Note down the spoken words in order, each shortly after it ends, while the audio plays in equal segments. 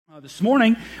This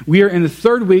morning, we are in the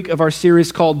third week of our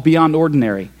series called Beyond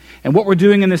Ordinary. And what we're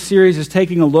doing in this series is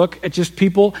taking a look at just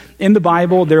people in the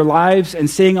Bible, their lives, and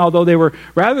seeing although they were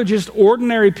rather just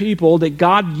ordinary people, that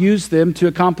God used them to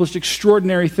accomplish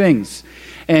extraordinary things.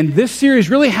 And this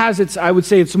series really has its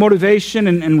motivation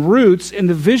and roots in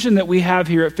the vision that we have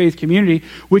here at Faith Community,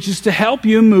 which is to help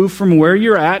you move from where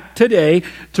you're at today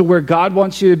to where God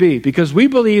wants you to be. Because we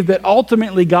believe that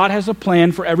ultimately God has a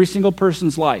plan for every single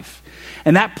person's life.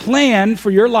 And that plan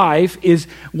for your life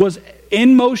was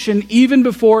in motion even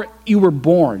before you were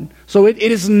born. So it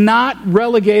is not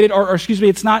relegated,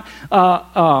 it's not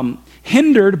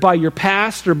hindered by your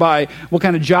past or by what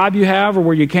kind of job you have or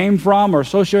where you came from or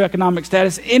socioeconomic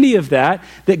status, any of that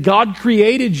God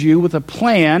created you with a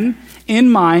plan in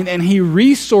mind, and He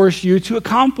resourced you to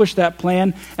accomplish that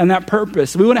plan and that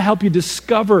purpose. We want to help you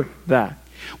discover that.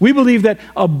 We believe that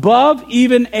above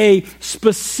even a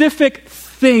specific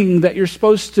thing that you're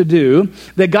supposed to do,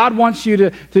 that God wants you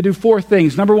to do four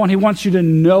things. Number one, He wants you to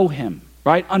know Him,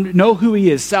 right? Know who He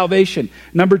is, salvation.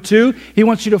 Number two, He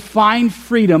wants you to find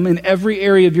freedom in every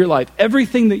area of your life,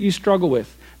 everything that you struggle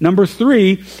with. Number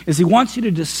three is He wants you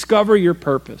to discover your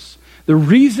purpose, the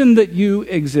reason that you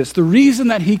exist, the reason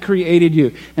that He created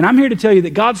you. And I'm here to tell you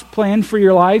that God's plan for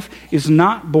your life is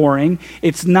not boring.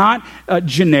 It's not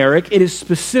generic. It is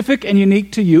specific and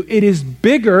unique to you. It is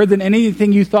bigger than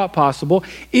anything you thought possible.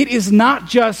 It is not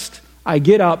just, I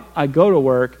get up, I go to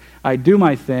work, I do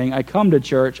my thing, I come to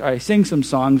church, I sing some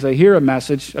songs, I hear a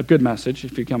message, a good message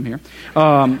if you come here.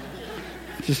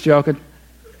 Just joking.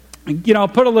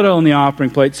 Put a little in the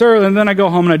offering plate, sir, and then I go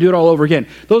home and I do it all over again.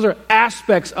 Those are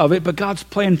aspects of it, but God's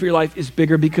plan for your life is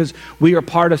bigger because we are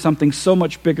part of something so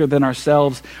much bigger than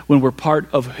ourselves when we're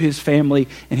part of His family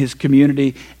and His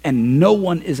community, and no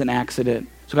one is an accident.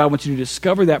 So God wants you to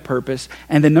discover that purpose.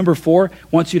 And then number four,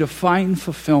 wants you to find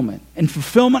fulfillment. And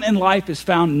fulfillment in life is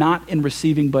found not in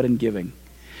receiving, but in giving.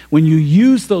 When you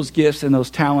use those gifts and those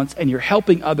talents and you're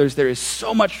helping others, there is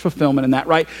so much fulfillment in that,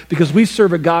 right? Because we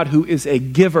serve a God who is a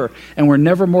giver, and we're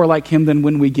never more like Him than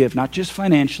when we give, not just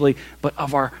financially, but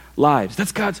of our lives.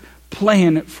 That's God's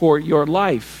plan for your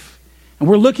life. And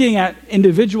we're looking at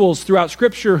individuals throughout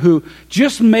Scripture who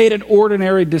just made an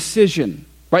ordinary decision,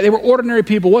 right? They were ordinary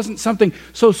people. It wasn't something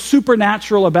so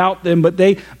supernatural about them, but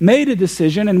they made a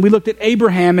decision. And we looked at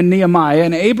Abraham and Nehemiah.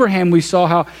 And Abraham, we saw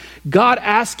how God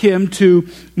asked him to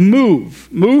move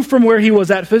from where he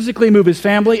was at, physically move his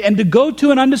family, and to go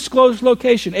to an undisclosed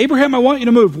location. Abraham, I want you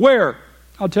to move. Where?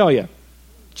 I'll tell you.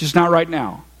 Just not right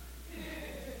now.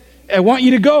 I want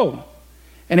you to go.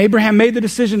 And Abraham made the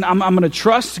decision, I'm going to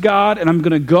trust God, and I'm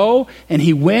going to go. And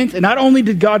he went. And not only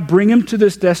did God bring him to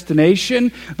this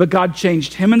destination, but God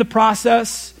changed him in the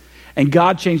process. And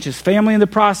God changed his family in the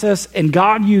process. And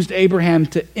God used Abraham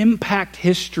to impact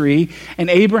history. And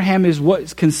Abraham is what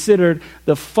is considered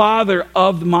the father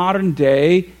of the modern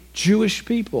day Jewish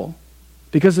people.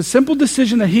 Because the simple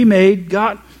decision that he made,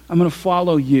 God, I'm going to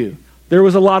follow you. There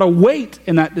was a lot of weight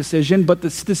in that decision, but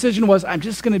this decision was, I'm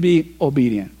just going to be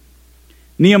obedient.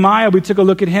 Nehemiah, we took a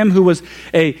look at him, who was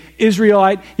an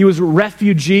Israelite. He was a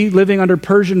refugee living under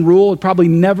Persian rule, had probably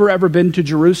never ever been to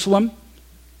Jerusalem.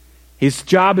 His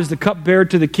job is the cupbearer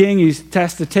to the king. He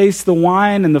has to taste the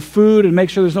wine and the food and make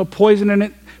sure there's no poison in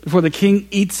it before the king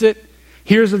eats it.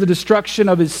 Hears of the destruction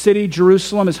of his city,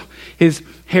 Jerusalem, his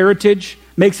heritage.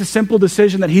 Makes a simple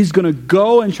decision that he's going to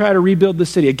go and try to rebuild the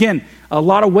city. Again, a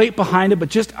lot of weight behind it, but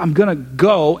just I'm going to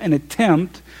go and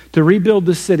attempt to rebuild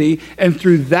the city. And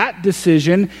through that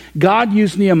decision, God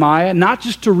used Nehemiah not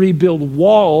just to rebuild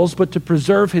walls, but to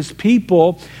preserve his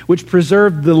people, which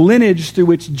preserved the lineage through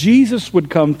which Jesus would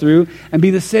come through and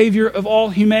be the Savior of all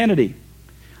humanity.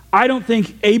 I don't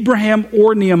think Abraham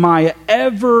or Nehemiah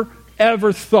ever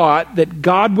thought that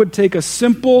God would take a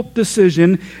simple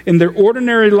decision in their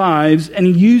ordinary lives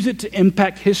and use it to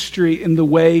impact history in the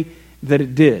way that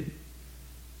it did.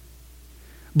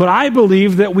 But I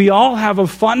believe that we all have a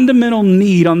fundamental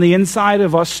need on the inside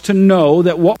of us to know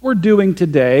that what we're doing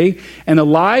today and the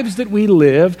lives that we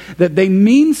live, that they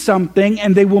mean something,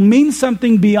 and they will mean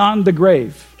something beyond the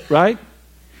grave, right?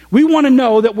 We want to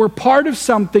know that we're part of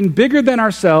something bigger than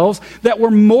ourselves, that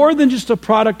we're more than just a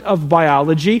product of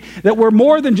biology, that we're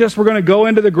more than just we're going to go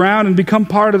into the ground and become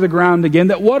part of the ground again,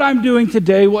 that what I'm doing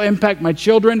today will impact my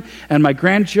children and my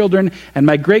grandchildren and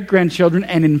my great-grandchildren.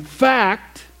 And in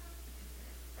fact,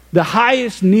 the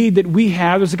highest need that we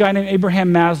have is a guy named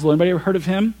Abraham Maslow. Anybody ever heard of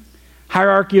him?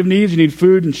 Hierarchy of needs. You need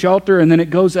food and shelter, and then it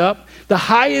goes up. The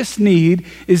highest need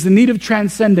is the need of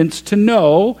transcendence, to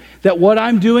know that what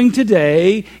I'm doing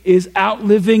today is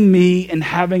outliving me and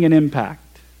having an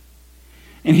impact.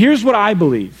 And here's what I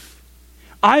believe.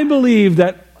 I believe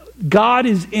that God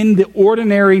is in the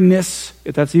ordinariness,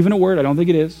 if that's even a word, I don't think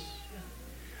it is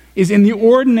in the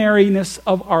ordinariness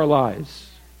of our lives.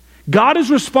 God is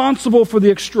responsible for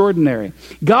the extraordinary.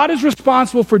 God is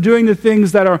responsible for doing the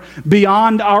things that are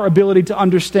beyond our ability to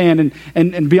understand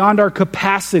and beyond our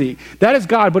capacity. That is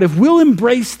God. But if we'll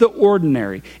embrace the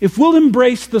ordinary, if we'll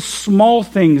embrace the small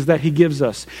things that he gives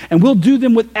us, and we'll do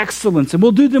them with excellence, and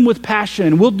we'll do them with passion,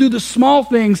 and we'll do the small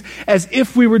things as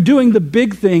if we were doing the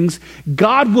big things,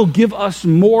 God will give us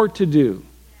more to do.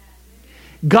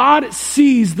 God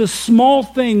sees the small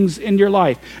things in your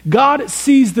life. God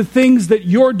sees the things that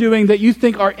you're doing that you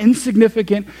think are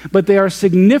insignificant, but they are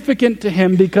significant to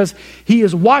him because he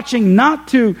is watching not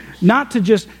to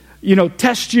just,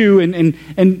 test you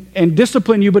and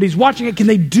discipline you, but he's watching it. Can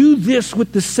they do this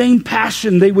with the same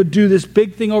passion they would do this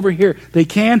big thing over here? They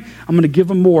can. I'm going to give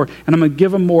them more, and I'm going to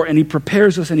give them more. And he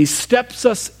prepares us, and he steps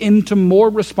us into more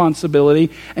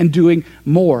responsibility and doing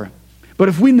more. But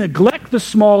if we neglect the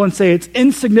small and say it's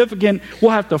insignificant,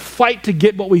 we'll have to fight to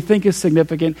get what we think is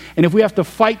significant. And if we have to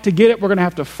fight to get it, we're going to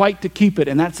have to fight to keep it.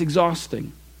 And that's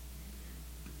exhausting.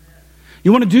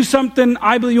 You want to do something,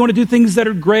 I believe you want to do things that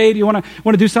are great. You want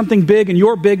to do something big, and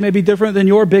your big may be different than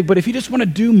your big. But if you just want to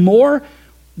do more,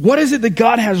 what is it that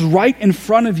God has right in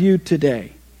front of you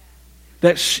today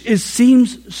that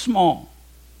seems small?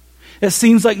 That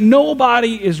seems like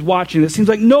nobody is watching. That seems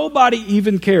like nobody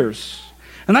even cares.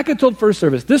 And like I told first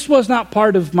service, this was not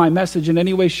part of my message in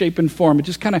any way, shape, and form. It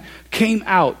just kind of came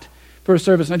out first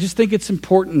service. And I just think it's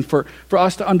important for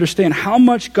us to understand how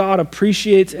much God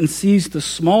appreciates and sees the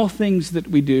small things that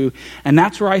we do. And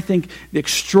that's where I think the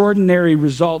extraordinary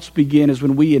results begin, is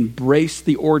when we embrace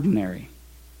the ordinary.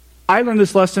 I learned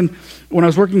this lesson when I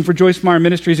was working for Joyce Meyer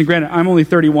Ministries, and granted, I'm only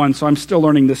 31, so I'm still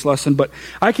learning this lesson, but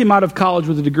I came out of college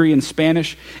with a degree in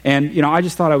Spanish, and I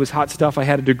just thought I was hot stuff. I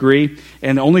had a degree,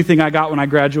 and the only thing I got when I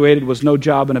graduated was no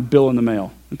job and a bill in the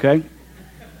mail, okay?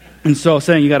 And so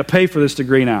saying, you got to pay for this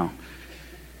degree now.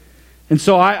 And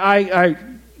so I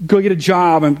go get a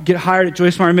job and get hired at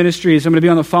Joyce Meyer Ministries. I'm going to be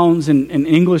on the phones in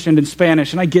English and in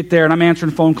Spanish. And I get there and I'm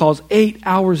answering phone calls 8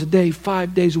 hours a day,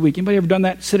 5 days a week. Anybody ever done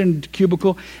that? Sit in a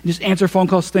cubicle and just answer phone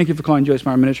calls. Thank you for calling Joyce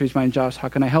Meyer Ministries. My name's Josh. How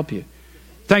can I help you?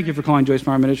 Thank you for calling Joyce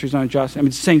Meyer Ministries. My name's Josh. It's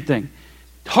the same thing.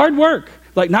 Hard work.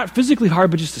 Like not physically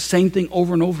hard, but just the same thing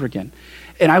over and over again.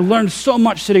 And I learned so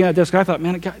much sitting at that desk. I thought,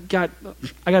 man, I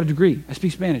got a degree. I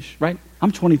speak Spanish, right?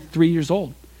 I'm 23 years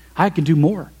old. I can do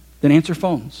more than answer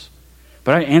phones.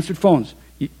 But I answered phones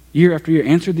year after year,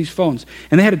 answered these phones.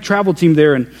 And they had a travel team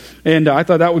there, and I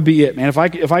thought that would be it, man.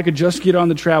 If I could just get on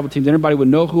the travel team, then everybody would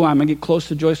know who I am. I get close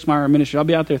to Joyce Meyer Ministry. I'll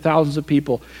be out there, thousands of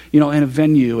people, in a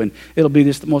venue, and it'll be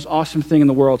the most awesome thing in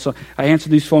the world. So I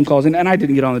answered these phone calls, and I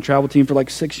didn't get on the travel team for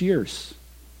like 6 years.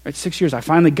 Right, 6 years. I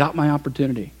finally got my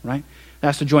opportunity, right?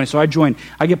 Asked to join. So I joined.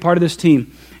 I get part of this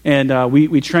team. And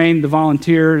we train the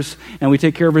volunteers, and we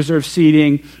take care of reserved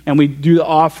seating, and we do the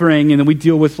offering, and then we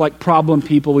deal with like problem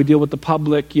people. We deal with the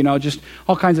public, just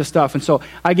all kinds of stuff. And so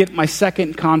I get my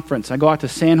second conference. I go out to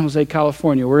San Jose,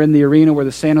 California. We're in the arena where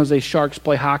the San Jose Sharks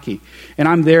play hockey. And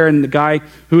I'm there, and the guy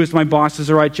who is my boss says,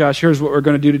 all right, Josh, here's what we're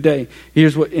going to do today.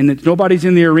 And nobody's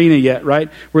in the arena yet, right?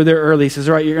 We're there early. He says,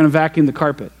 all right, you're going to vacuum the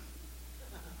carpet.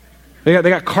 They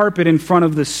got carpet in front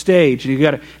of the stage,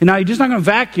 and now you're just not going to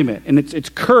vacuum it, and it's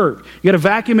curved. You got to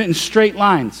vacuum it in straight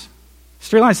lines.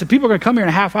 Straight lines. So people are going to come here in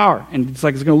a half hour, and it's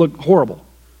going to look horrible.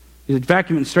 You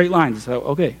vacuum it in straight lines. So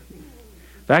okay,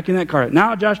 vacuum that carpet.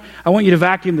 Now, Josh, I want you to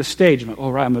vacuum the stage. I'm like,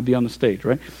 all right, I'm going to be on the stage,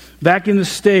 right? Vacuum the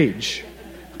stage.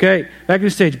 Okay, vacuum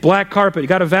the stage. Black carpet. You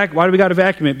got to vacuum. Why do we got to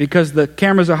vacuum it? Because the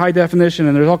cameras are high definition,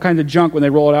 and there's all kinds of junk when they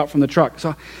roll it out from the truck.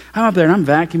 So I'm up there, and I'm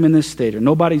vacuuming this stage, and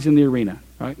nobody's in the arena.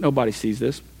 Right? Nobody sees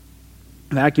this.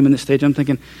 Vacuuming this stage. I'm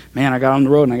thinking, man, I got on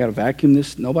the road and I got to vacuum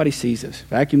this. Nobody sees this.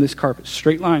 Vacuum this carpet.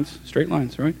 Straight lines,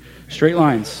 right? Straight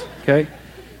lines, okay?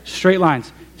 Straight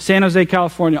lines. San Jose,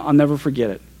 California, I'll never forget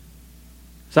it.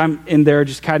 So I'm in there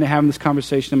just kind of having this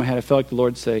conversation in my head. I felt like the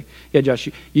Lord say, yeah, Josh,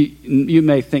 you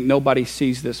may think nobody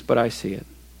sees this, but I see it.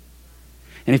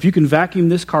 And if you can vacuum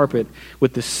this carpet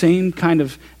with the same kind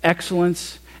of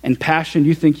excellence and passion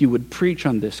you think you would preach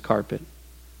on this carpet,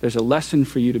 there's a lesson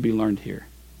for you to be learned here.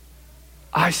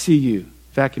 I see you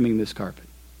vacuuming this carpet.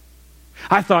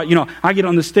 I thought, I get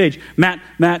on the stage. Matt,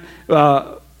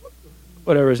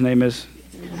 whatever his name is,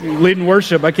 leading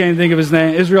worship. I can't even think of his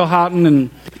name. Israel Houghton and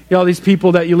all these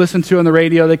people that you listen to on the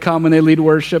radio, they come and they lead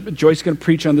worship. Joyce going to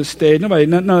preach on the stage.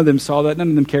 None of them saw that. None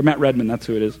of them care. Matt Redman, that's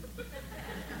who it is.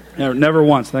 Never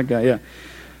once, that guy, yeah.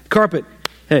 Carpet,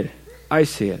 hey, I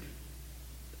see it.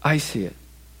 I see it.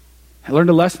 I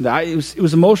learned a lesson. It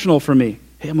was emotional for me.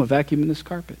 Hey, I'm going to vacuum in this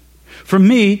carpet. For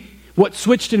me, what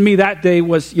switched in me that day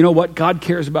was, you know what? God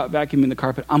cares about vacuuming the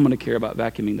carpet. I'm going to care about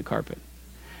vacuuming the carpet.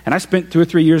 And I spent 2 or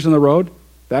 3 years on the road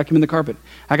vacuuming the carpet.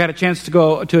 I got a chance to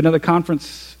go to another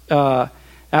conference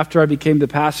after I became the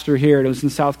pastor here. It was in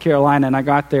South Carolina, and I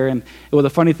got there. And well, the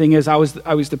funny thing is, I was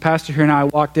the pastor here, and I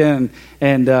walked in,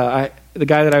 and the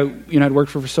guy that I'd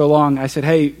worked for so long, I said,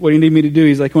 "Hey, what do you need me to do?"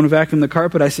 He's like, "You want to vacuum the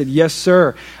carpet?" I said, "Yes,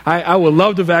 sir. I would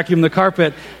love to vacuum the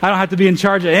carpet. I don't have to be in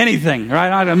charge of anything, right? I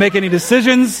don't have to make any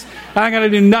decisions. I ain't got to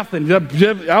do nothing.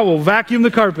 I will vacuum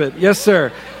the carpet. Yes,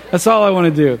 sir. That's all I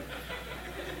want to do."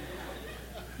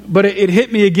 But it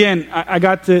hit me again. I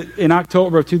got in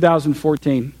October of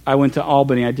 2014, I went to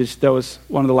Albany. That was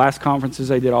one of the last conferences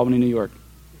I did, Albany, New York.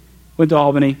 Went to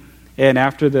Albany, and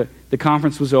after the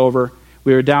conference was over,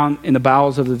 we were down in the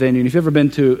bowels of the venue. And if you've ever been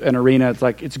to an arena,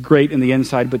 it's great in the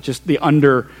inside, but just the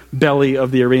underbelly of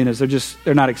the arenas,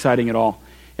 they're not exciting at all.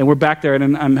 And we're back there,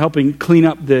 and I'm helping clean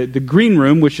up the green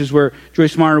room, which is where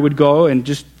Joyce Meyer would go and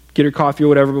just get her coffee or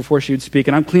whatever before she would speak.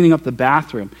 And I'm cleaning up the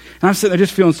bathroom. And I'm sitting there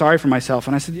just feeling sorry for myself.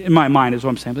 And I said, in my mind is what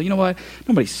I'm saying, but you know what?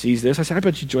 Nobody sees this. I said, I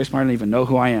bet you Joyce Meyer doesn't even know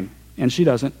who I am. And she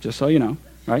doesn't, just so you know.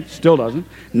 Right? Still doesn't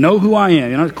know who I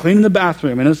am. Cleaning the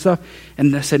bathroom and stuff.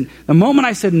 And I said, the moment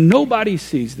I said, nobody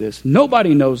sees this,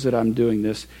 nobody knows that I'm doing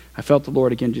this, I felt the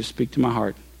Lord again just speak to my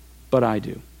heart. But I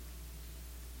do.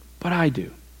 But I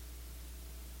do.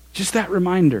 Just that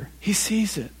reminder. He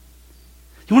sees it.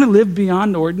 You want to live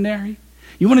beyond ordinary?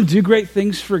 You want to do great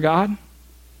things for God?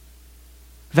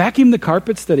 Vacuum the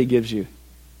carpets that he gives you.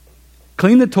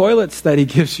 Clean the toilets that he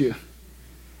gives you.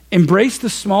 Embrace the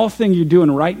small thing you're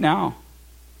doing right now.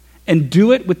 And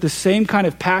do it with the same kind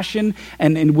of passion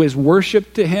and with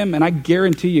worship to him. And I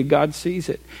guarantee you God sees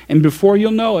it. And before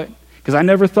you'll know it, because I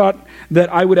never thought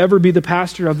that I would ever be the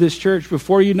pastor of this church,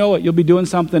 before you know it, you'll be doing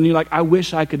something and you're like, I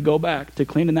wish I could go back to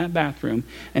cleaning that bathroom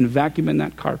and vacuuming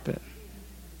that carpet.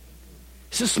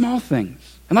 It's the small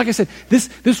things. And like I said,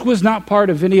 this was not part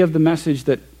of any of the message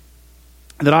that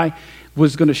I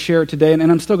was going to share today, and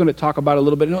I'm still going to talk about it a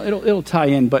little bit. It'll tie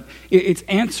in, but it's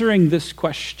answering this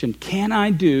question: can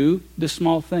I do the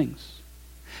small things?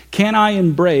 Can I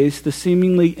embrace the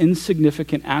seemingly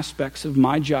insignificant aspects of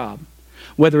my job?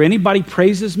 Whether anybody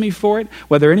praises me for it,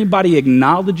 whether anybody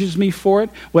acknowledges me for it,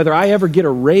 whether I ever get a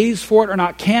raise for it or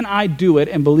not, can I do it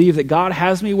and believe that God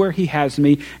has me where he has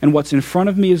me, and what's in front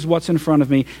of me is what's in front of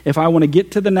me? If I want to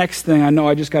get to the next thing, I know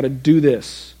I just got to do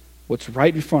this. What's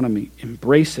right in front of me,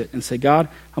 embrace it and say, God,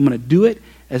 I'm going to do it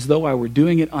as though I were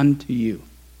doing it unto you.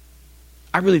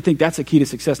 I really think that's a key to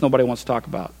success nobody wants to talk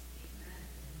about.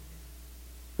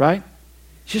 Right?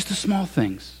 It's just the small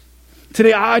things.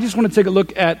 Today, I just want to take a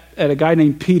look at a guy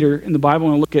named Peter in the Bible. I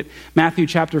want to look at Matthew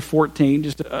chapter 14,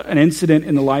 just an incident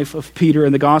in the life of Peter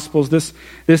in the Gospels. This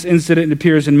incident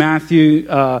appears in Matthew,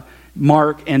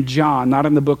 Mark, and John, not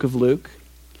in the book of Luke.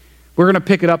 We're going to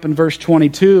pick it up in verse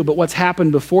 22, but what's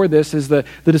happened before this is the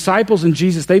disciples and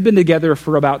Jesus, they've been together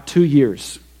for about 2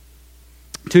 years.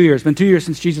 2 years. It's been 2 years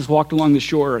since Jesus walked along the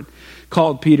shore and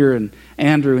called Peter and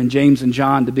Andrew and James and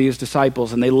John to be his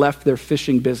disciples, and they left their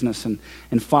fishing business and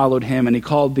followed him, and he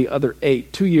called the other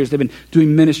 8. 2 years they've been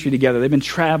doing ministry together. They've been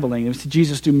traveling. They've seen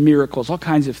Jesus do miracles, all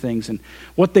kinds of things. And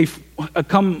what they've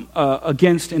come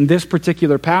against in this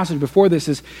particular passage before this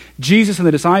is Jesus and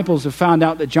the disciples have found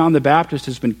out that John the Baptist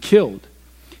has been killed.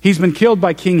 He's been killed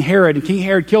by King Herod, and King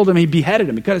Herod killed him. He beheaded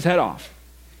him. He cut his head off.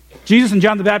 Jesus and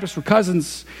John the Baptist were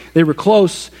cousins. They were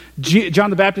close. John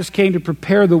the Baptist came to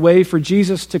prepare the way for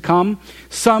Jesus to come.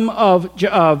 Some of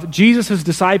Jesus'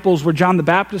 disciples were John the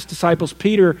Baptist's disciples,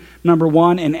 Peter, number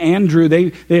one, and Andrew.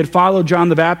 They had followed John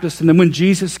the Baptist, and then when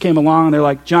Jesus came along, they're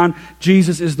like, John,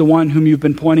 Jesus is the one whom you've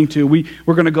been pointing to. We're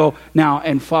going to go now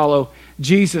and follow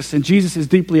Jesus. And Jesus is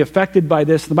deeply affected by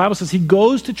this. The Bible says he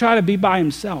goes to try to be by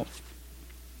himself.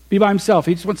 Be by himself.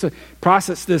 He just wants to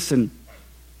process this and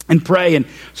pray. And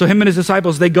so him and his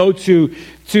disciples, they go to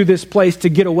this place to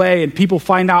get away, and people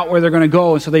find out where they're going to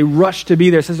go, and so they rush to be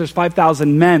there. It says there's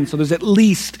 5,000 men, so there's at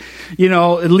least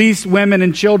women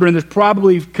and children. There's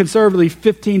probably conservatively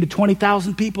 15 to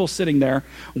 20,000 people sitting there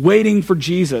waiting for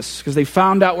Jesus because they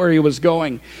found out where he was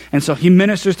going. And so he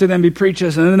ministers to them, he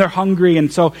preaches, and then they're hungry.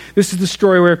 And so this is the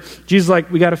story where Jesus is like,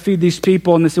 we got to feed these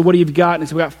people. And they said, what do you got? And they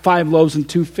said, we got 5 loaves and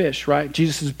 2 fish, right?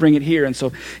 Jesus says, bring it here. And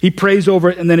so he prays over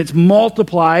it, and then it's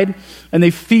multiplied, and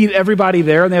they feed everybody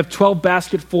there, and they have 12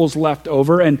 basketfuls left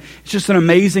over, and it's just an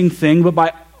amazing thing. But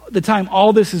by the time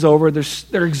all this is over,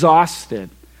 they're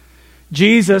exhausted.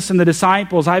 Jesus and the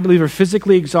disciples, I believe, are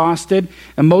physically exhausted,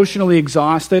 emotionally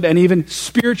exhausted, and even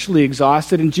spiritually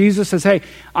exhausted. And Jesus says, hey,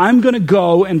 I'm going to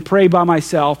go and pray by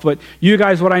myself, but you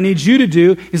guys, what I need you to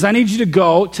do is I need you to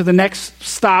go to the next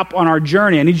stop on our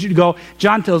journey. I need you to go,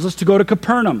 John tells us, to go to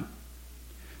Capernaum.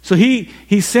 So he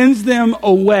sends them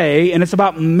away, and it's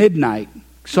about midnight,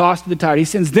 exhausted and tired. He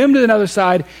sends them to another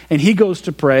side, and he goes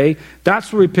to pray.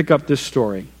 That's where we pick up this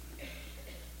story.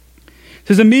 It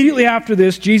says, immediately after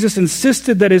this, Jesus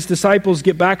insisted that his disciples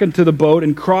get back into the boat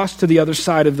and cross to the other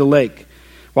side of the lake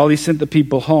while he sent the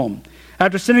people home.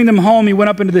 After sending them home, he went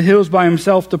up into the hills by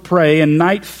himself to pray, and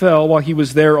night fell while he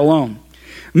was there alone.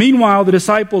 Meanwhile, the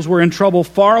disciples were in trouble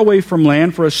far away from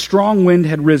land, for a strong wind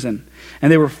had risen,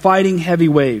 and they were fighting heavy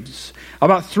waves.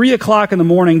 About 3:00 in the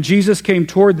morning, Jesus came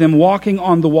toward them walking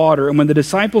on the water, and when the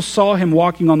disciples saw him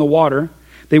walking on the water,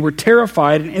 they were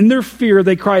terrified, and in their fear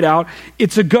they cried out,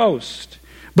 "It's a ghost."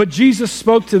 But Jesus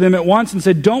spoke to them at once and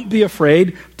said, "Don't be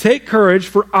afraid. Take courage,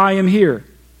 for I am here."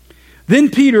 Then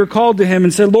Peter called to him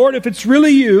and said, "Lord, if it's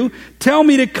really you, tell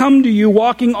me to come to you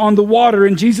walking on the water."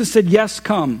 And Jesus said, "Yes,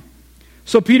 come."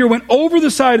 So Peter went over the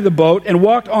side of the boat and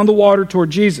walked on the water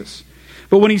toward Jesus.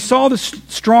 But when he saw the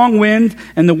strong wind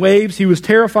and the waves, he was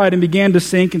terrified and began to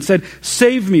sink and said,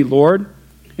 "Save me, Lord."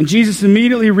 And Jesus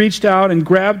immediately reached out and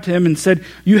grabbed him and said,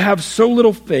 "You have so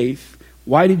little faith.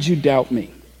 Why did you doubt me?"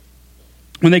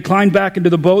 When they climbed back into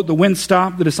the boat, the wind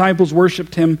stopped. The disciples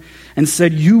worshipped him and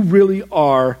said, "You really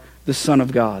are the Son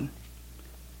of God."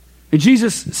 And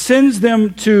Jesus sends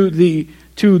them to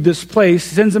this place,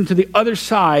 sends them to the other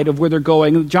side of where they're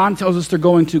going. John tells us they're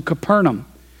going to Capernaum.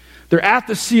 They're at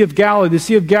the Sea of Galilee. The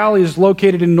Sea of Galilee is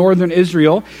located in northern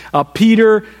Israel.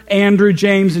 Peter, Andrew,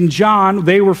 James, and John,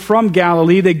 they were from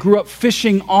Galilee. They grew up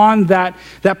fishing on that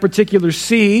particular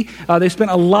sea. They spent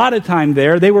a lot of time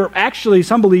there. They were actually,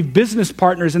 some believe, business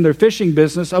partners in their fishing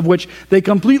business, of which they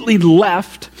completely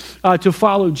left to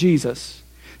follow Jesus.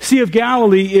 Sea of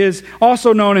Galilee is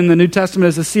also known in the New Testament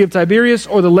as the Sea of Tiberias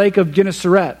or the Lake of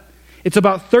Gennesaret. It's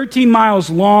about 13 miles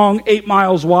long, 8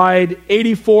 miles wide,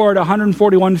 84 to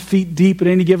 141 feet deep at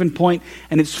any given point,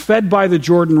 and it's fed by the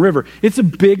Jordan River. It's a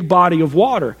big body of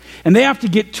water, and they have to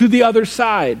get to the other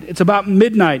side. It's about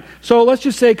midnight. So let's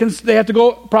just say they have to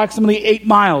go approximately 8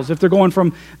 miles if they're going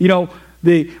from,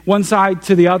 the one side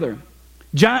to the other.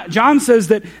 John says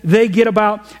that they get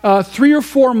about 3 or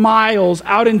 4 miles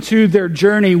out into their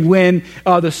journey when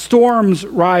the storms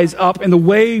rise up and the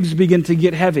waves begin to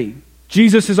get heavy.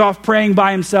 Jesus is off praying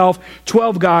by himself.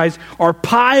 12 guys are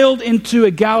piled into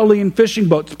a Galilean fishing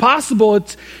boat. It's possible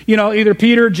it's, either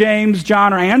Peter, James,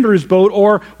 John, or Andrew's boat,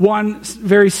 or one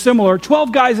very similar.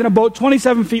 12 guys in a boat,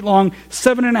 27 feet long,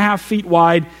 7.5 feet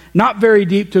wide, not very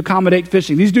deep to accommodate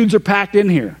fishing. These dudes are packed in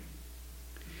here.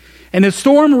 And the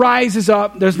storm rises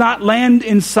up. There's not land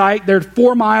in sight. They're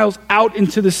 4 miles out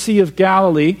into the Sea of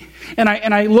Galilee. And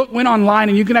I went online,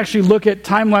 and you can actually look at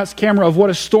time-lapse camera of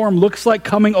what a storm looks like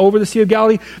coming over the Sea of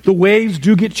Galilee. The waves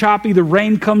do get choppy. The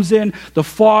rain comes in. The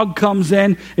fog comes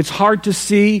in. It's hard to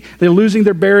see. They're losing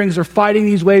their bearings. They're fighting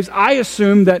these waves. I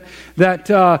assume that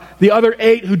the other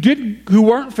 8 who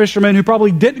weren't fishermen, who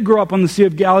probably didn't grow up on the Sea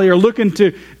of Galilee, are looking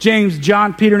to James,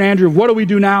 John, Peter, and Andrew. What do we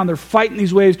do now? And they're fighting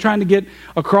these waves, trying to get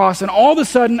across. And all of a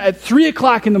sudden, at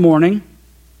 3:00 in the morning,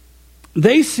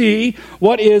 they see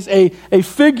what is a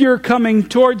figure coming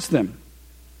towards them.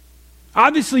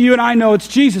 Obviously, you and I know it's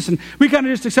Jesus, and we kind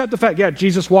of just accept the fact, yeah,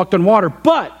 Jesus walked on water,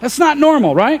 but that's not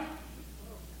normal, right?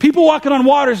 People walking on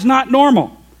water is not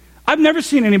normal. I've never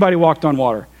seen anybody walking on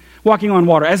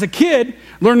water. As a kid,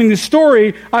 learning this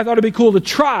story, I thought it'd be cool to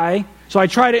try, so I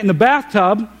tried it in the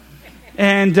bathtub,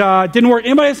 and it didn't work.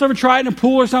 Anybody else ever tried it in a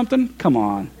pool or something? Come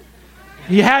on.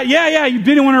 Yeah, you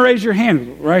didn't want to raise your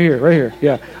hand. Right here,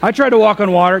 yeah. I tried to walk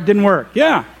on water, it didn't work.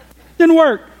 Yeah, didn't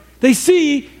work. They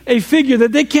see a figure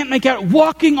that they can't make out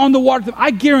walking on the water.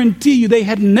 I guarantee you they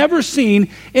had never seen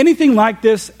anything like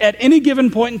this at any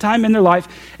given point in time in their life,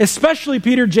 especially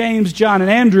Peter, James, John, and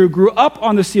Andrew grew up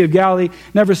on the Sea of Galilee,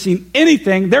 never seen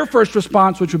anything. Their first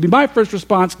response, which would be my first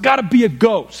response, got to be a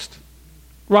ghost,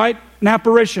 right? An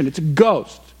apparition, it's a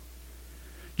ghost.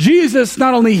 Jesus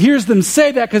not only hears them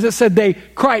say that, because it said they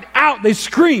cried out, they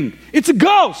screamed, it's a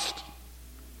ghost.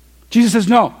 Jesus says,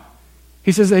 no.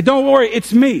 He says, hey, don't worry,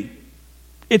 it's me.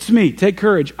 It's me. Take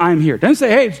courage, I'm here. Doesn't say,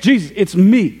 hey, it's Jesus, it's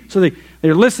me. So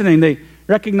they're listening, they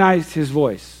recognize his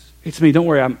voice. It's me, don't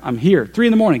worry, I'm here. 3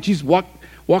 a.m, Jesus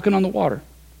walking on the water.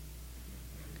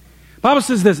 The Bible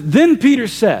says this, then Peter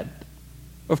said,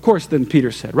 of course then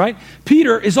Peter said, right?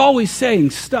 Peter is always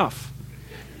saying stuff.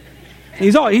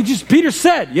 Peter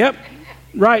said, yep,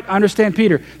 right, I understand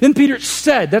Peter. Then Peter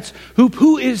said, that's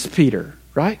who is Peter,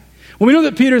 right? Well, we know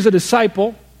that Peter's a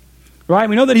disciple, right?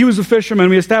 We know that he was a fisherman.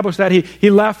 We established that.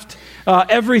 He left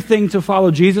everything to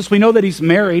follow Jesus. We know that he's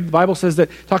married. The Bible says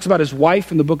that, talks about his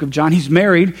wife in the book of John. He's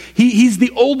married. He's the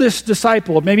oldest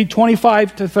disciple of maybe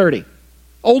 25 to 30.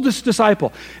 Oldest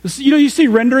disciple. You know, you see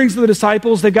renderings of the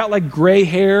disciples. They've got like gray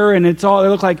hair and they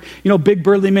look like, big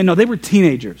burly men. No, they were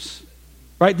teenagers,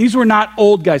 right? These were not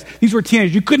old guys. These were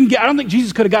teenagers. I don't think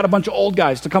Jesus could have got a bunch of old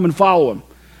guys to come and follow him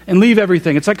and leave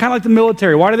everything. It's like kind of like the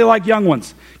military. Why do they like young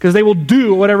ones? Because they will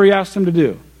do whatever he asks them to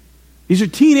do. These are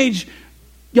teenage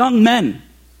young men.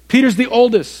 Peter's the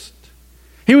oldest.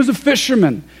 He was a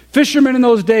fisherman. Fishermen in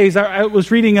those days, I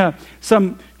was reading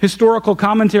some historical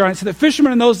commentary on it. It said that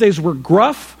fishermen in those days were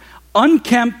gruff,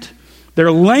 unkempt,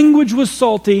 their language was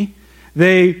salty,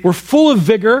 they were full of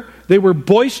vigor, they were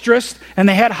boisterous, and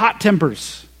they had hot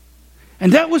tempers.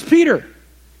 And that was Peter.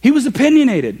 He was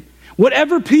opinionated.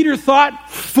 Whatever Peter thought,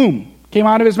 boom, came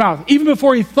out of his mouth. Even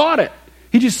before he thought it,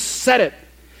 he just said it.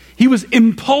 He was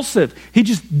impulsive. He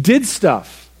just did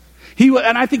stuff.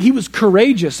 And I think he was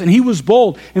courageous and he was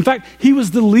bold. In fact, he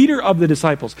was the leader of the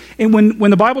disciples. And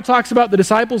when the Bible talks about the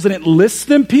disciples and it lists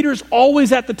them, Peter's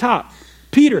always at the top.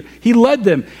 Peter, he led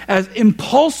them. As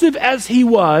impulsive as he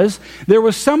was, there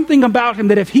was something about him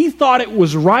that if he thought it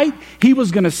was right, he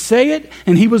was going to say it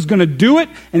and he was going to do it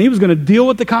and he was going to deal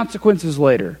with the consequences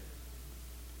later.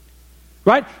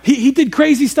 Right? He did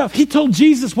crazy stuff. He told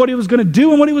Jesus what he was going to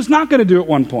do and what he was not going to do at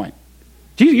one point.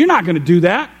 Jesus, you're not going to do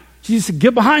that. Jesus said,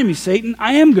 get behind me, Satan.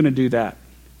 I am going to do that.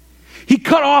 He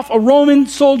cut off a Roman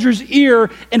soldier's ear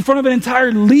in front of an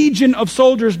entire legion of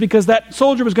soldiers because that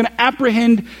soldier was going to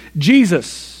apprehend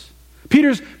Jesus.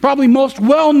 Peter's probably most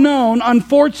well known,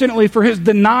 unfortunately, for his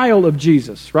denial of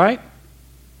Jesus, right?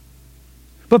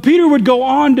 But Peter would go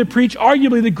on to preach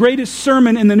arguably the greatest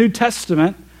sermon in the New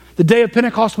Testament, the day of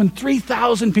Pentecost, when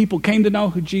 3,000 people came to know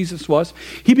who Jesus was.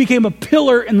 He became a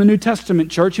pillar in the New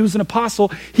Testament church. He was an apostle.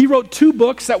 He wrote 2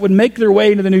 books that would make their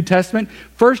way into the New Testament,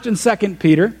 1st and 2nd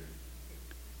Peter.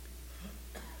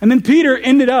 And then Peter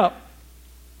ended up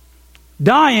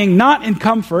dying not in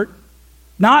comfort,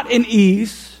 not in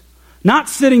ease, not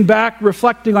sitting back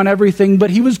reflecting on everything,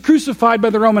 but he was crucified by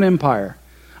the Roman Empire,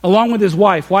 along with his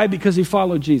wife. Why? Because he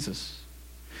followed Jesus.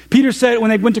 Peter said when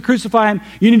they went to crucify him,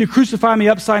 you need to crucify me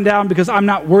upside down because I'm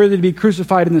not worthy to be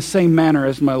crucified in the same manner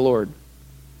as my Lord.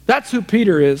 That's who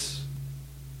Peter is.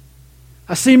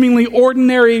 A seemingly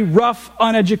ordinary, rough,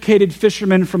 uneducated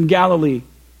fisherman from Galilee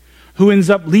who ends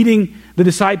up leading the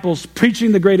disciples,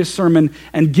 preaching the greatest sermon,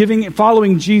 and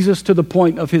following Jesus to the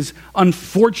point of his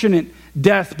unfortunate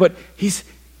death. But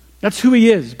that's who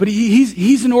he is. But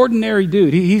he's an ordinary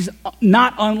dude. He's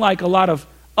not unlike a lot of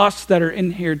us that are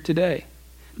in here today.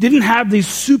 Didn't have these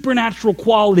supernatural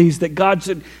qualities that God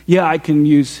said, yeah, I can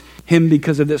use him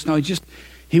because of this. No,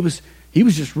 he was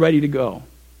just ready to go.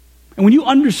 And when you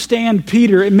understand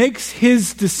Peter, it makes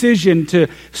his decision to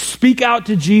speak out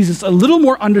to Jesus a little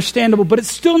more understandable, but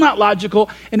it's still not logical,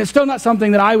 and it's still not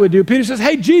something that I would do. Peter says,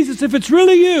 hey, Jesus, if it's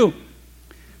really you,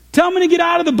 tell me to get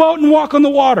out of the boat and walk on the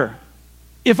water.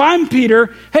 If I'm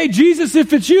Peter, hey, Jesus,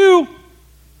 if it's you,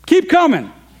 keep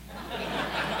coming.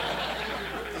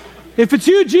 If it's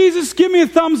you, Jesus, give me a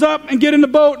thumbs up and get in the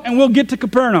boat and we'll get to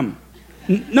Capernaum.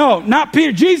 No, not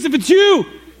Peter. Jesus, if it's you,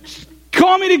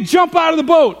 call me to jump out of the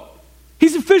boat.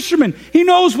 He's a fisherman. He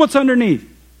knows what's underneath.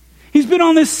 He's been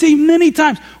on this sea many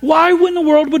times. Why in the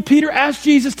world would Peter ask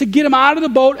Jesus to get him out of the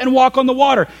boat and walk on the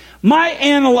water? My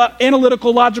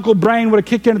analytical, logical brain would have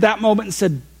kicked in at that moment and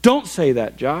said, don't say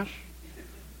that, Josh.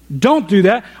 Don't do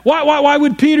that. Why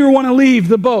would Peter want to leave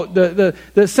the boat?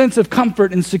 The sense of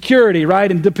comfort and security,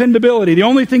 right? And dependability. The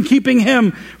only thing keeping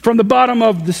him from the bottom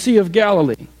of the Sea of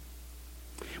Galilee.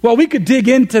 Well, we could dig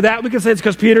into that. We could say it's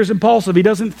because Peter's impulsive. He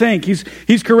doesn't think.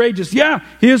 He's courageous. Yeah,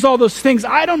 he is all those things.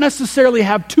 I don't necessarily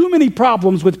have too many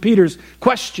problems with Peter's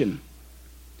question.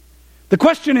 The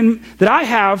question that I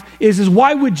have is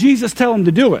why would Jesus tell him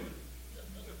to do it?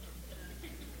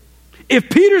 If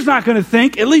Peter's not going to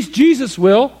think, at least Jesus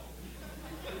will.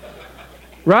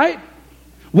 Right?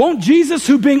 Won't Jesus,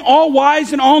 who being all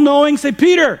wise and all knowing, say,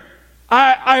 Peter,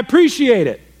 I appreciate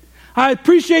it. I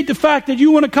appreciate the fact that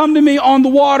you want to come to me on the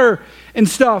water and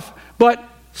stuff, but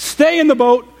stay in the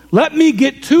boat. Let me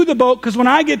get to the boat, because when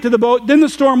I get to the boat, then the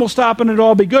storm will stop and it'll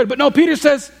all be good. But no, Peter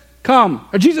says, come.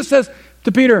 Or Jesus says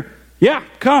to Peter, yeah,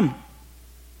 come.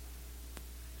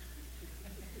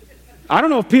 I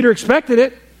don't know if Peter expected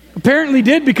it. Apparently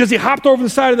did, because he hopped over the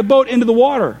side of the boat into the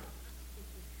water.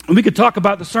 And we could talk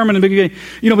about the sermon in the beginning.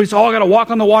 We just all got to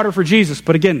walk on the water for Jesus.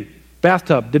 But again,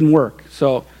 bathtub didn't work.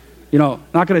 So,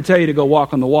 not going to tell you to go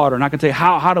walk on the water. Not going to tell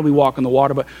you how do we walk on the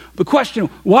water. But the question,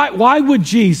 why would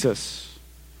Jesus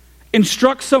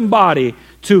instruct somebody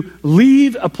to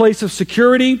leave a place of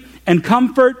security and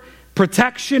comfort,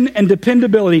 protection and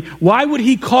dependability, why would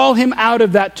he call him out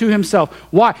of that to himself?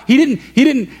 Why? He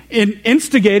didn't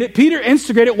instigate it. Peter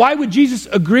instigated it. Why would Jesus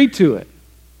agree to it?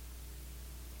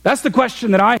 That's the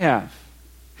question that I have.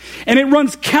 And it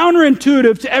runs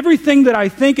counterintuitive to everything that I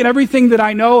think and everything that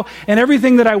I know and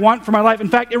everything that I want for my life. In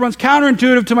fact, it runs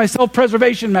counterintuitive to my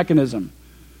self-preservation mechanism.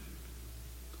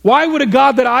 Why would a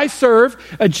God that I serve,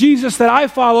 a Jesus that I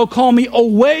follow, call me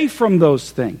away from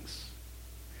those things?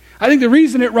 I think the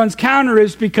reason it runs counter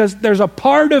is because there's a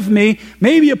part of me,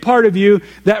 maybe a part of you,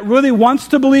 that really wants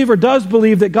to believe or does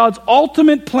believe that God's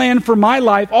ultimate plan for my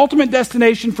life, ultimate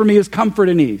destination for me is comfort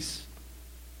and ease.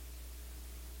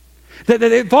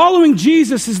 That following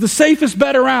Jesus is the safest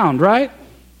bet around, right?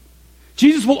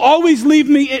 Jesus will always lead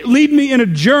me in a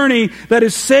journey that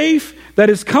is safe, that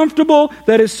is comfortable,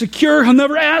 that is secure. He'll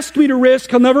never ask me to risk.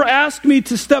 He'll never ask me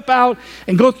to step out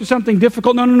and go through something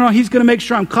difficult. No. He's going to make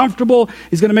sure I'm comfortable.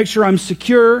 He's going to make sure I'm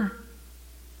secure.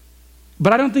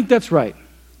 But I don't think that's right.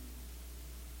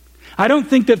 I don't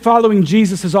think that following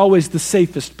Jesus is always the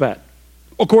safest bet,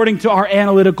 according to our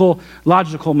analytical,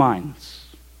 logical minds.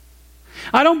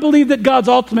 I don't believe that God's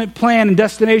ultimate plan and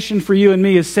destination for you and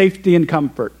me is safety and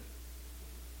comfort.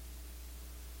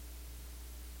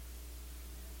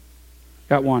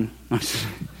 Got one. I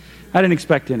didn't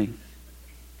expect any.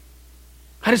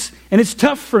 And it's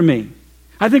tough for me.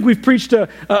 I think we've preached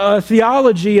a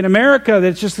theology in America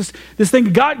that's just this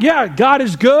thing. God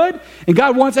is good, and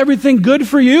God wants everything good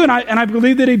for you, and I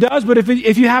believe that He does. But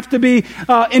if you have to be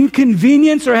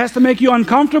inconvenienced or it has to make you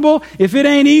uncomfortable, if it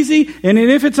ain't easy, and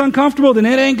if it's uncomfortable, then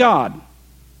it ain't God.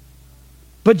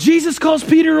 But Jesus calls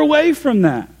Peter away from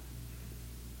that.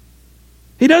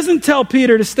 He doesn't tell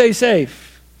Peter to stay safe.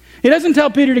 He doesn't tell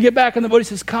Peter to get back in the boat. He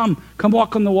says, come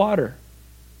walk on the water.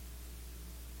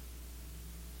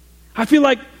 I feel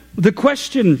like the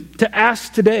question to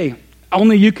ask today,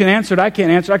 only you can answer it, I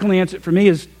can't answer it, I can only answer it for me,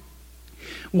 is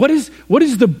what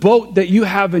is the boat that you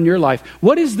have in your life?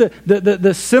 What is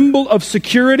the symbol of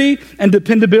security and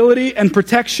dependability and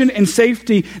protection and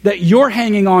safety that you're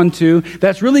hanging on to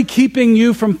that's really keeping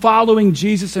you from following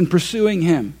Jesus and pursuing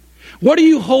Him? What are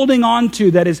you holding on to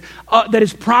that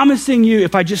is promising you,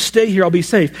 if I just stay here, I'll be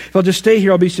safe. If I'll just stay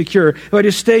here, I'll be secure. If I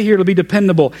just stay here, it'll be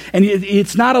dependable. And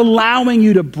it's not allowing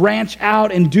you to branch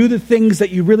out and do the things that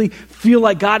you really feel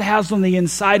like God has on the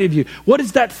inside of you. What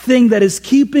is that thing that is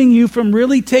keeping you from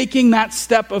really taking that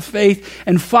step of faith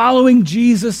and following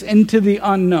Jesus into the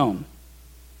unknown?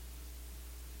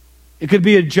 It could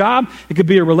be a job, it could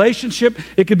be a relationship,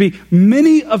 it could be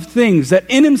many of things that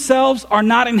in themselves are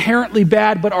not inherently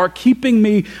bad, but are keeping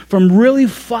me from really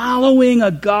following a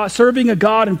God, serving a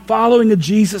God and following a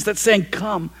Jesus that's saying,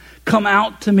 come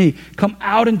out to me, come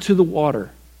out into the water.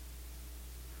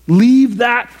 Leave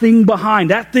that thing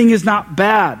behind. That thing is not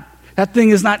bad. That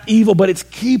thing is not evil, but it's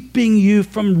keeping you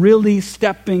from really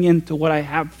stepping into what I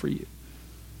have for you.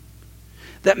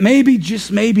 That maybe,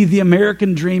 just maybe, the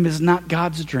American dream is not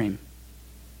God's dream.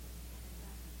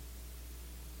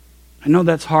 I know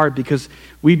that's hard because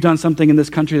we've done something in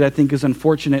this country that I think is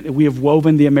unfortunate. We have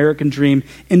woven the American dream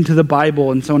into the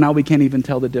Bible, and so now we can't even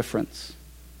tell the difference.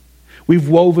 We've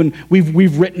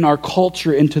written our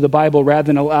culture into the Bible rather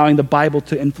than allowing the Bible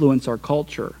to influence our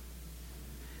culture.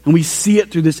 And we see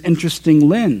it through this interesting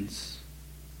lens.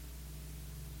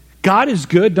 God is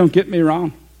good, don't get me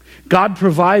wrong. God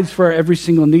provides for every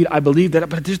single need. I believe that.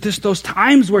 But there's just those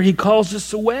times where He calls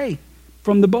us away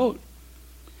from the boat.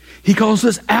 He calls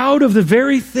us out of the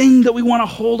very thing that we want to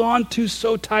hold on to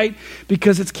so tight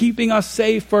because it's keeping us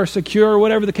safe or secure or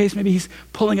whatever the case may be. He's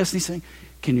pulling us and He's saying,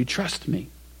 can you trust me?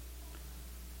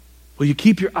 Will you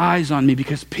keep your eyes on me?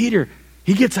 Because Peter,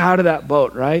 he gets out of that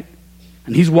boat, right?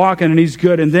 And he's walking and he's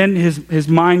good. And then his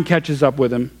mind catches up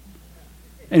with him.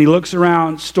 And he looks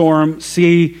around, storm,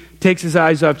 sea, takes his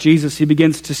eyes off Jesus. He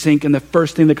begins to sink. And the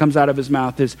first thing that comes out of his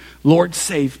mouth is, Lord,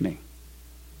 save me.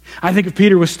 I think if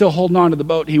Peter was still holding on to the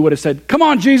boat, he would have said, come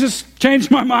on, Jesus,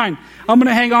 change my mind. I'm going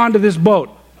to hang on to this boat.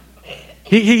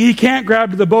 He can't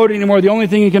grab the boat anymore. The only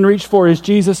thing he can reach for is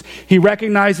Jesus. He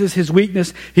recognizes his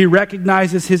weakness. He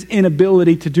recognizes his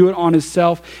inability to do it on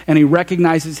himself. And he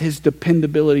recognizes his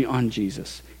dependability on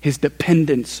Jesus, his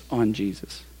dependence on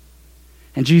Jesus.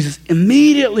 And Jesus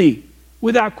immediately,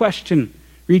 without question,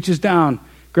 reaches down,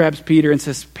 grabs Peter and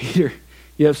says, Peter,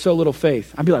 you have so little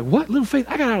faith. I'd be like, what? Little faith?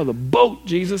 I got out of the boat,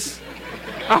 Jesus.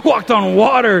 I walked on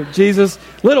water, Jesus.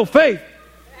 Little faith.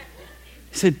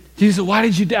 He said, Jesus, why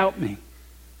did you doubt me?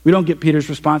 We don't get Peter's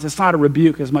response. It's not a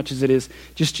rebuke as much as it is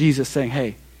just Jesus saying,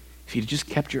 hey, if you'd just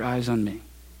kept your eyes on me.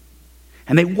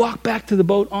 And they walk back to the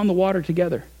boat on the water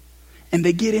together. And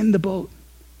they get in the boat.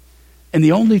 And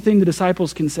the only thing the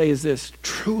disciples can say is this,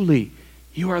 truly,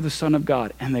 you are the Son of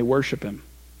God. And they worship him,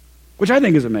 which I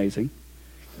think is amazing.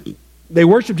 They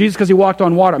worship Jesus because he walked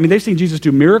on water. I mean, they've seen Jesus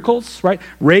do miracles, right?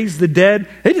 Raise the dead.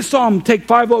 They just saw him take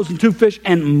 5 loaves and 2 fish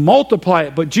and multiply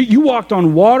it. But you walked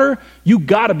on water, you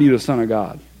got to be the Son of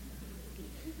God.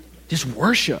 Just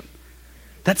worship.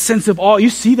 That sense of awe. You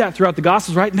see that throughout the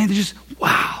Gospels, right? Man, they just,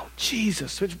 wow,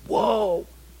 Jesus. It's, whoa.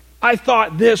 I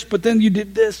thought this, but then you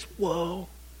did this. Whoa.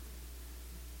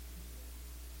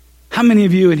 How many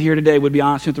of you in here today would be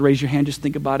honest enough to raise your hand? Just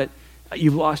think about it.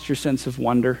 You've lost your sense of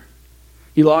wonder.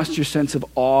 You lost your sense of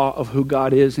awe of who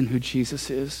God is and who Jesus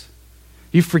is.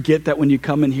 You forget that when you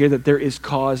come in here that there is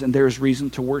cause and there is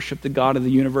reason to worship the God of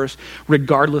the universe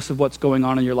regardless of what's going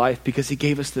on in your life because he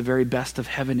gave us the very best of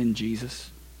heaven in Jesus.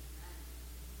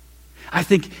 I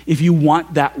think if you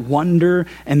want that wonder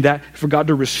and that for God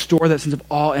to restore that sense of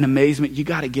awe and amazement, you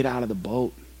got to get out of the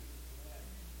boat.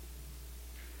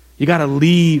 You got to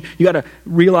leave. You got to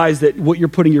realize that what you're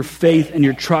putting your faith and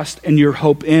your trust and your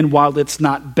hope in, while it's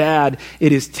not bad,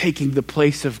 it is taking the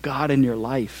place of God in your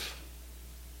life.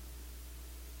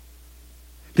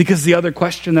 Because the other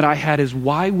question that I had is,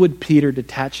 why would Peter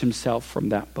detach himself from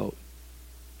that boat?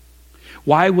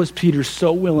 Why was Peter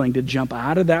so willing to jump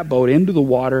out of that boat into the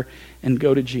water and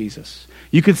go to Jesus?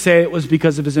 You could say it was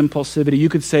because of his impulsivity. You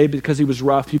could say because he was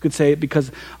rough. You could say it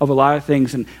because of a lot of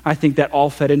things. And I think that all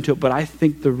fed into it. But I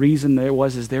think the reason there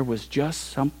was just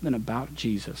something about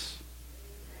Jesus.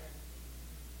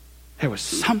 There was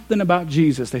something about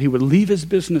Jesus that he would leave his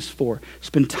business for,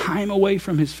 spend time away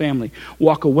from his family,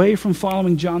 walk away from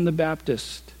following John the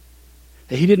Baptist.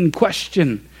 That he didn't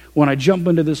question, when I jump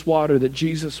into this water, that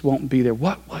Jesus won't be there.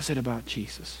 What was it about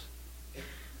Jesus?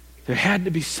 There had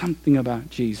to be something about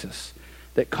Jesus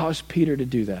that caused Peter to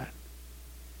do that.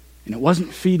 And it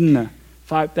wasn't feeding the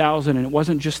 5,000, and it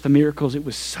wasn't just the miracles. It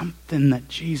was something that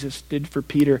Jesus did for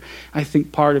Peter. I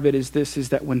think part of it is this, is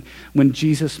that when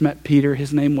Jesus met Peter,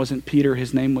 his name wasn't Peter,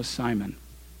 his name was Simon.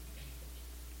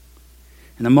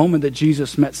 And the moment that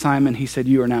Jesus met Simon, he said,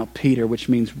 you are now Peter, which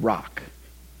means rock.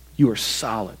 You are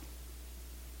solid.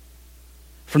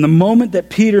 From the moment that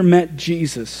Peter met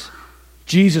Jesus,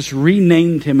 Jesus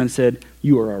renamed him and said,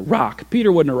 you are a rock.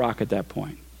 Peter wasn't a rock at that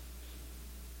point.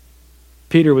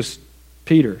 Peter was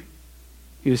Peter.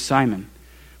 He was Simon.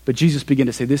 But Jesus began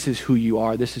to say, this is who you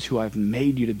are. This is who I've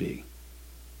made you to be.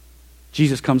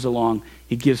 Jesus comes along.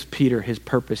 He gives Peter his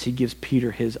purpose. He gives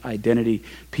Peter his identity.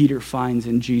 Peter finds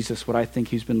in Jesus what I think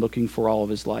he's been looking for all of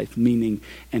his life, meaning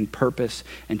and purpose.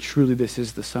 And truly this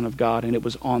is the Son of God. And it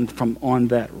was on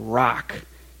that rock.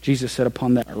 Jesus said,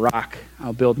 upon that rock,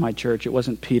 I'll build my church. It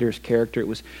wasn't Peter's character. It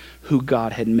was who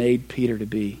God had made Peter to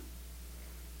be.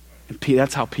 And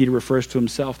that's how Peter refers to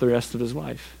himself the rest of his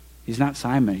life. He's not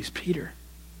Simon, he's Peter.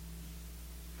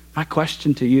 My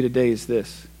question to you today is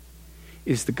this.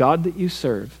 Is the God that you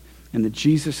serve and the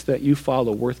Jesus that you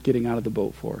follow worth getting out of the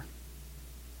boat for?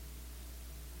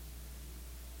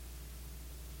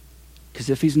 Because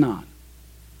if he's not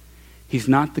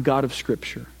the God of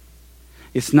Scripture.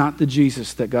 It's not the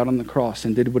Jesus that got on the cross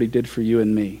and did what he did for you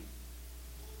and me.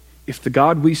 If the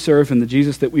God we serve and the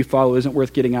Jesus that we follow isn't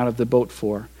worth getting out of the boat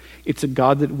for, it's a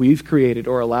God that we've created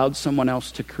or allowed someone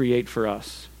else to create for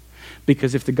us.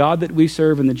 Because if the God that we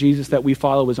serve and the Jesus that we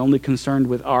follow is only concerned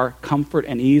with our comfort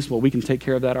and ease, well, we can take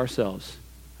care of that ourselves.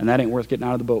 And that ain't worth getting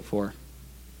out of the boat for.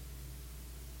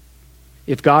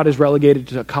 If God is relegated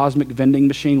to a cosmic vending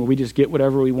machine where we just get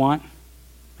whatever we want,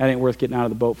 that ain't worth getting out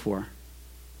of the boat for.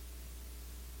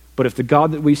 But if the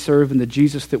God that we serve and the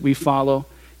Jesus that we follow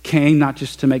came not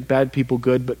just to make bad people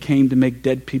good, but came to make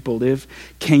dead people live,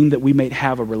 came that we may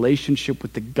have a relationship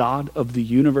with the God of the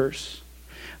universe,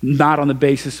 not on the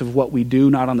basis of what we do,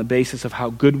 not on the basis of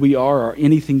how good we are or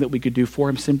anything that we could do for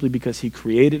him, simply because he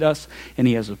created us and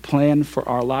he has a plan for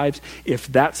our lives. If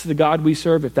that's the God we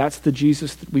serve, if that's the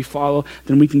Jesus that we follow,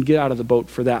 then we can get out of the boat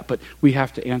for that. But we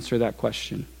have to answer that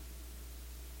question.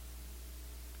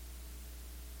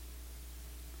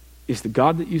 Is the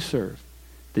God that you serve,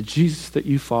 the Jesus that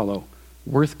you follow,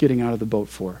 worth getting out of the boat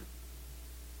for?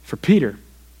 For Peter,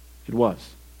 it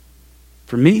was.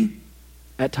 For me,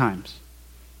 at times.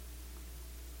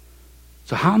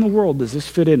 So how in the world does this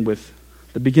fit in with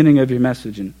the beginning of your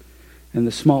message and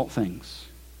the small things?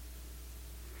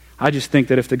 I just think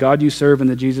that if the God you serve and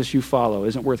the Jesus you follow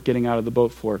isn't worth getting out of the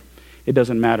boat for, it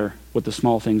doesn't matter what the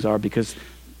small things are, because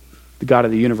the God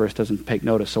of the universe doesn't take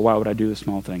notice, so why would I do the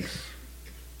small things?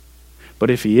 But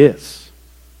if he is,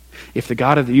 if the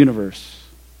God of the universe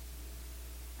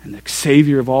and the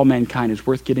Savior of all mankind is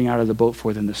worth getting out of the boat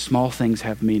for, then the small things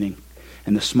have meaning.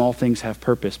 And the small things have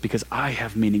purpose because I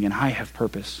have meaning and I have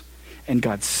purpose. And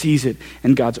God sees it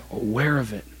and God's aware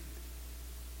of it.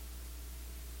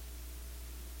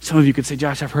 Some of you could say,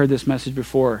 Josh, I've heard this message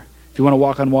before. If you want to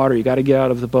walk on water, you got to get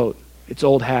out of the boat. It's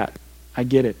old hat. I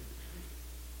get it.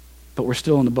 But we're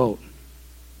still in the boat.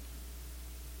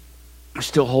 We're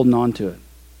still holding on to it.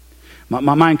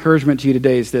 My encouragement to you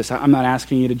today is this. I'm not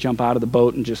asking you to jump out of the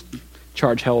boat and just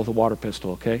charge hell with a water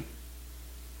pistol, okay?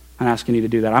 I'm asking you to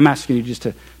do that. I'm asking you just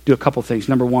to do a couple things.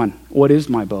 Number one, what is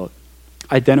my boat?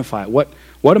 Identify it.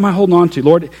 What am I holding on to?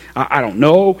 Lord, I don't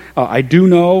know. I do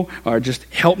know. Or just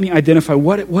help me identify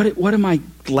what am I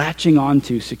latching on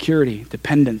to? Security,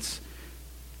 dependence,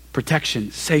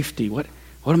 protection, safety. What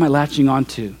am I latching on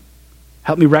to?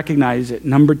 Help me recognize it.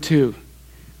 Number two,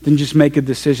 then just make a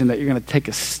decision that you're going to take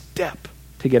a step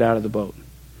to get out of the boat.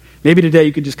 Maybe today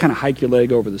you could just kind of hike your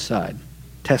leg over the side,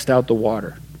 test out the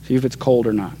water, see if it's cold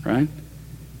or not, right?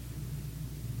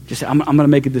 Just say, I'm going to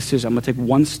make a decision. I'm going to take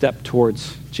one step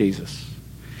towards Jesus.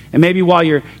 And maybe while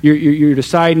you're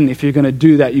deciding if you're going to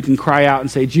do that, you can cry out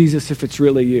and say, Jesus, if it's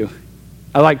really you.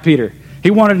 I like Peter. He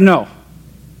wanted to know,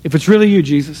 if it's really you,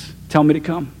 Jesus, tell me to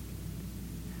come.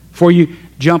 Before you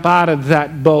jump out of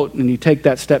that boat and you take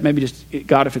that step, maybe just,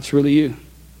 God, if it's really you,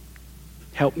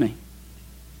 help me.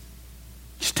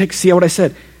 Just see what I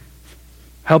said.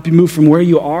 Help you move from where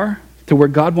you are to where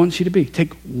God wants you to be.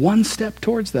 Take one step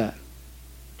towards that.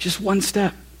 Just one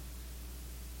step.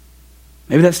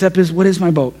 Maybe that step is, what is my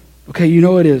boat? Okay, you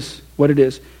know it is what it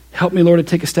is. Help me, Lord, to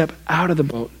take a step out of the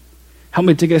boat. Help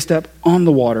me to take a step on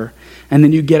the water. And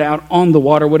then you get out on the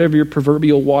water, whatever your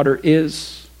proverbial water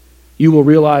is. You will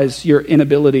realize your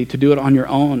inability to do it on your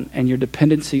own and your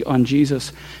dependency on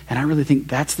Jesus. And I really think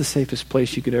that's the safest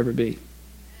place you could ever be.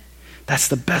 That's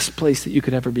the best place that you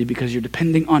could ever be because you're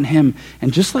depending on him.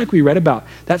 And just like we read about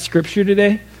that scripture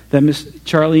today that Miss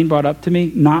Charlene brought up to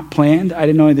me, not planned, I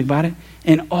didn't know anything about it.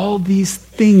 And all these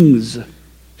things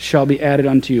shall be added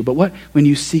unto you. But what? When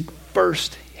you seek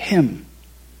first him.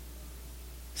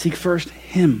 Seek first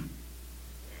him.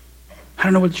 I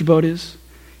don't know what your boat is.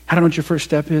 I don't know what your first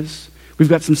step is. We've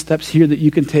got some steps here that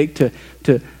you can take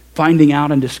to finding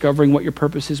out and discovering what your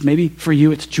purpose is. Maybe for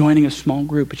you it's joining a small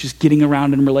group. It's just getting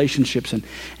around in relationships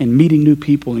and meeting new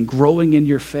people and growing in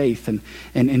your faith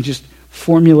and just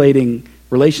formulating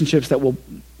relationships that will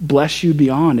bless you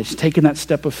beyond. It's taking that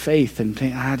step of faith and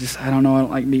saying, I don't know, I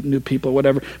don't like meeting new people or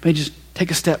whatever. But just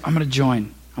take a step. I'm going to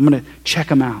join. I'm going to check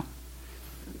them out.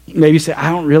 Maybe you say, I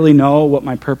don't really know what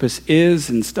my purpose is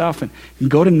and stuff. And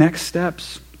go to next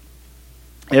steps.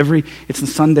 It's on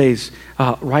Sundays,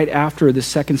 right after the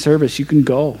second service, you can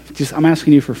go. I'm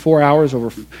asking you for 4 hours over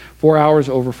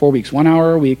 4 weeks, 1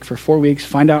 hour a week for 4 weeks.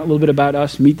 Find out a little bit about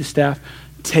us, meet the staff.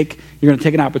 You're going to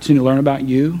take an opportunity to learn about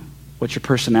you. What's your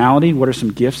personality? What are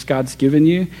some gifts God's given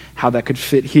you? How that could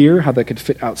fit here, how that could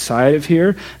fit outside of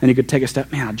here. And you could take a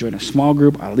step, man, I'll join a small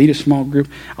group, I'll lead a small group,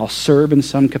 I'll serve in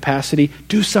some capacity.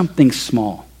 Do something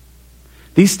small.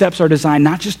 These steps are designed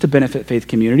not just to benefit Faith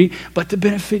Community, but to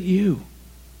benefit you.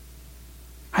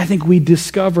 I think we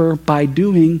discover by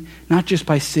doing, not just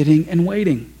by sitting and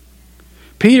waiting.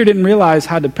 Peter didn't realize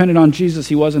how dependent on Jesus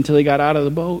he was until he got out of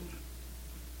the boat.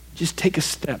 Just take a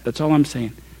step. That's all I'm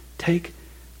saying. Take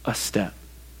a step.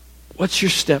 What's your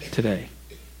step today?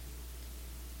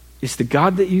 Is the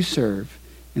God that you serve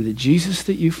and the Jesus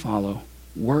that you follow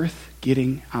worth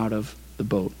getting out of the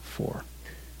boat for?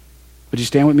 Would you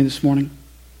stand with me this morning?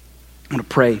 I'm going to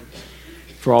pray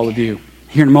for all of you.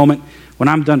 Here in a moment, when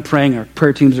I'm done praying, our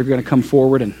prayer teams are going to come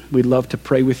forward, and we'd love to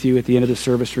pray with you at the end of the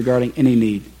service regarding any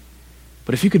need.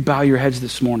 But if you could bow your heads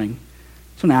this morning,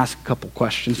 I just want to ask a couple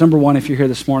questions. Number one, if you're here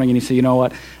this morning and you say, you know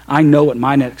what, I know what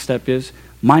my next step is.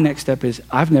 My next step is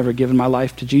I've never given my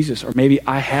life to Jesus, or maybe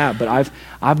I have, but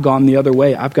I've gone the other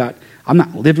way. I'm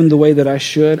not living the way that I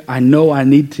should. I know I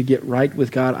need to get right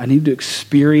with God. I need to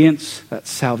experience that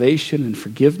salvation and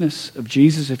forgiveness of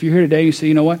Jesus. If you're here today and you say,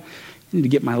 you know what, I need to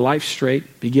get my life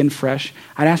straight, begin fresh,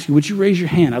 I'd ask you, would you raise your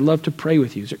hand? I'd love to pray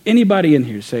with you. Is there anybody in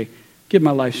here to say, get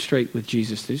my life straight with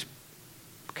Jesus?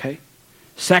 Okay.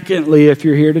 Secondly, if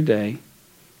you're here today,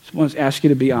 I just want to ask you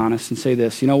to be honest and say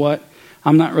this, you know what?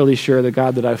 I'm not really sure the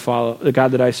God that I follow, the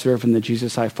God that I serve and the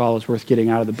Jesus I follow is worth getting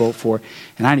out of the boat for,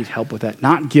 and I need help with that.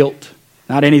 Not guilt,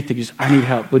 not anything, just I need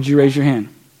help. Would you raise your hand?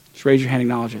 Just raise your hand,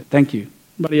 acknowledge it. Thank you.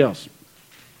 Anybody else?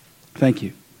 Thank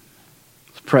you.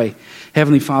 Let's pray.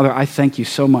 Heavenly Father, I thank you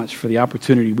so much for the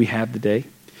opportunity we have today.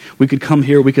 We could come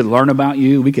here, we could learn about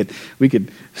you, we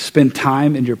could spend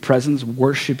time in your presence,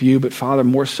 worship you, but Father,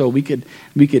 more so, we could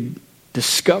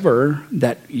discover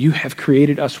that you have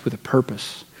created us with a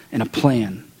purpose and a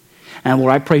plan. And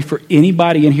Lord, I pray for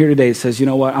anybody in here today that says, you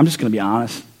know what, I'm just going to be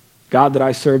honest. God that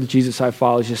I serve, the Jesus I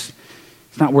follow, is just,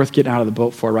 it's not worth getting out of the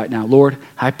boat for right now. Lord,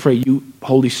 I pray you,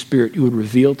 Holy Spirit, you would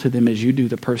reveal to them as you do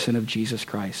the person of Jesus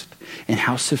Christ and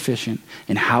how sufficient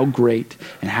and how great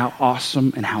and how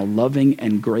awesome and how loving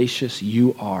and gracious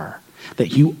you are,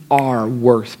 that you are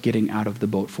worth getting out of the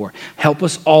boat for. Help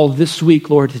us all this week,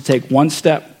 Lord, to take one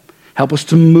step. Help us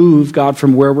to move, God,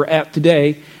 from where we're at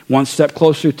today, one step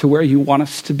closer to where you want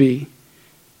us to be.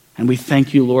 And we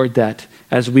thank you, Lord, that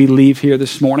as we leave here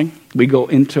this morning, we go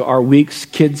into our weeks,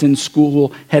 kids in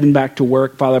school, heading back to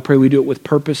work. Father, I pray we do it with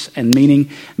purpose and meaning.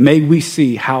 May we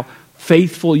see how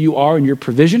faithful you are in your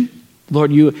provision.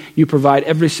 Lord, you provide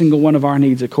every single one of our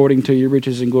needs according to your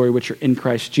riches and glory, which are in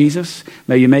Christ Jesus.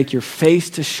 May you make your face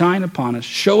to shine upon us,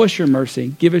 show us your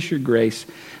mercy, give us your grace,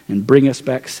 and bring us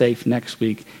back safe next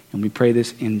week. And we pray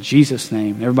this in Jesus'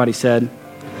 name. Everybody said,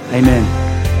 amen.